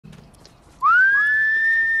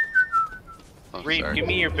Oh, Reed, sorry. give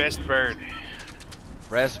me your best bird.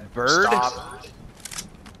 Best bird? Stop.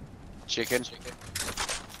 Chicken.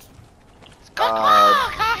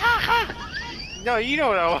 No, you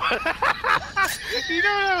don't know. You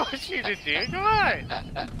don't know what you to do. Come on.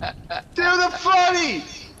 Do the funny!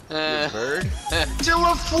 Bird? Do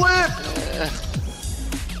a flip!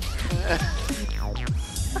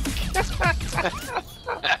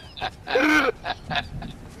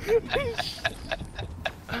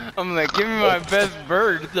 I'm like, give me my best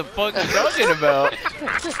bird. What the fuck are you talking about?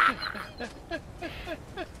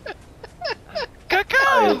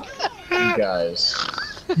 Cacao! You guys.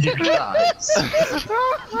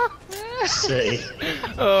 Say.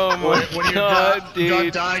 Oh my When you're god, done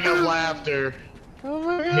dude. dying of laughter, Oh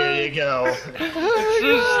my god. here you go.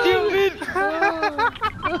 So stupid.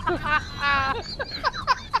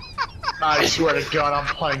 I swear to God, I'm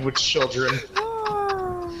playing with children.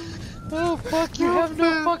 Oh fuck, you have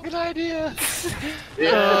no fucking idea.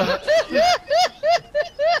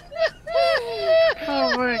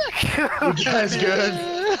 Oh my god. You guys good?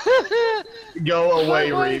 Go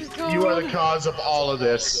away, Reed. You are the cause of all of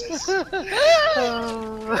this.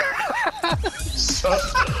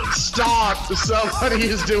 Stop! Somebody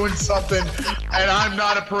is doing something, and I'm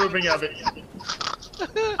not approving of it.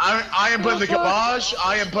 I am putting the kibosh,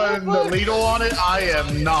 I am putting the ladle on it, I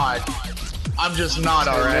am not. I'm just not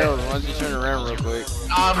alright. Why don't you turn around real quick?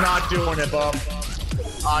 I'm not doing it, bub.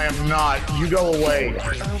 I am not. You go away.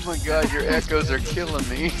 Oh my god, your echoes are killing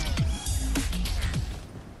me.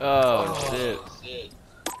 Oh shit.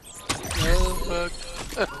 Oh fuck.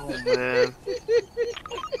 Oh man.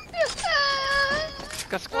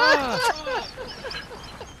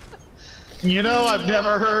 You know, I've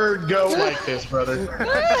never heard go like this, brother.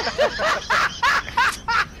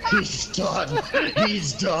 He's done.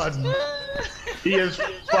 He's done. He has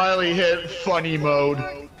finally hit funny mode.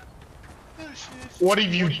 What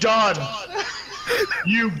have you done?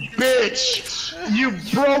 You bitch! You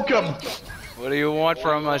broke him! What do you want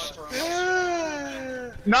from us?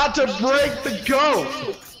 Not to break the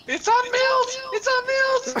goat! It's on Mills! It's on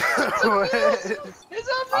Mills! It's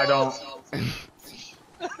on Mills! I don't.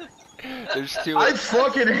 There's two. I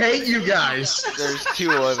fucking hate you guys! There's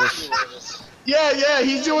two of us. Yeah,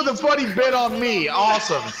 he's doing the funny bit on me.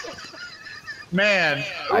 Awesome. Man.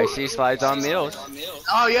 I see slides on meals.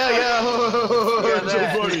 Oh, yeah.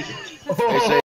 They say